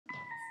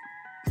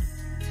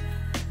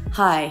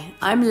Hi,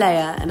 I'm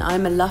Leia and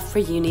I'm a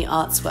Loughborough Uni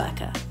arts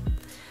worker.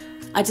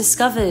 I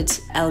discovered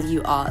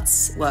LU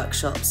Arts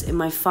workshops in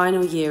my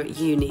final year at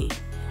uni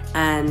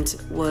and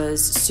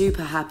was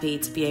super happy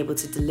to be able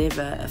to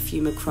deliver a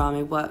few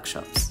macrame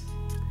workshops.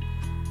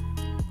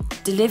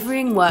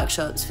 Delivering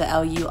workshops for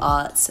LU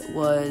Arts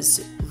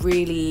was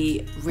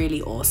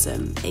really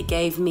awesome. It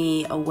gave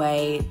me a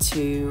way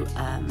to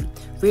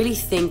really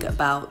think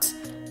about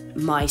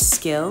my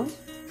skill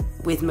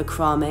with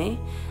macrame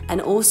and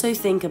also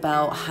think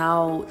about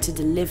how to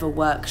deliver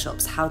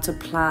workshops, how to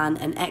plan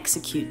and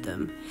execute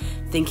them,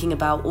 thinking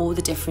about all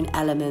the different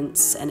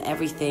elements and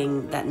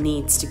everything that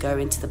needs to go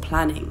into the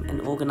planning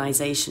and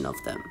organisation of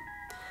them.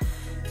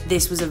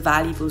 This was a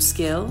valuable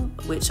skill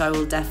which I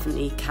will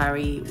definitely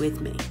carry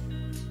with me.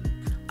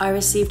 I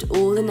received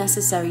all the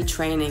necessary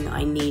training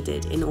I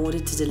needed in order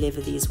to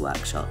deliver these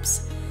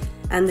workshops,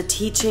 and the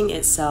teaching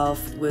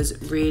itself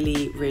was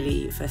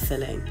really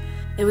fulfilling.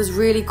 It was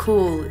really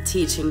cool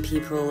teaching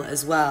people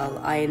as well.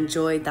 I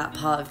enjoyed that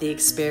part of the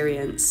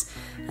experience,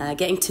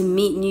 getting to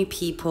meet new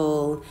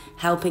people,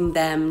 helping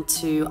them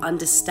to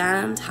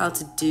understand how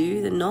to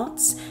do the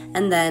knots,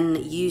 and then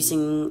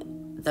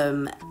using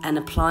them and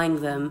applying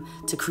them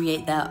to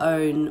create their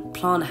own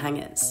plant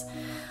hangers.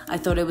 I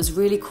thought it was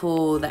really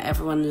cool that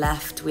everyone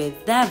left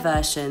with their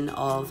version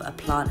of a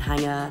plant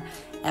hanger.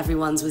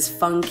 Everyone's was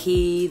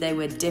funky, they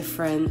were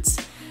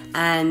different,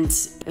 and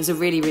it was a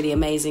really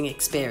amazing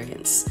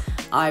experience.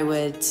 I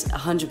would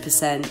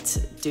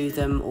 100% do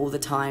them all the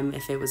time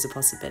if it was a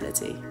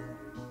possibility.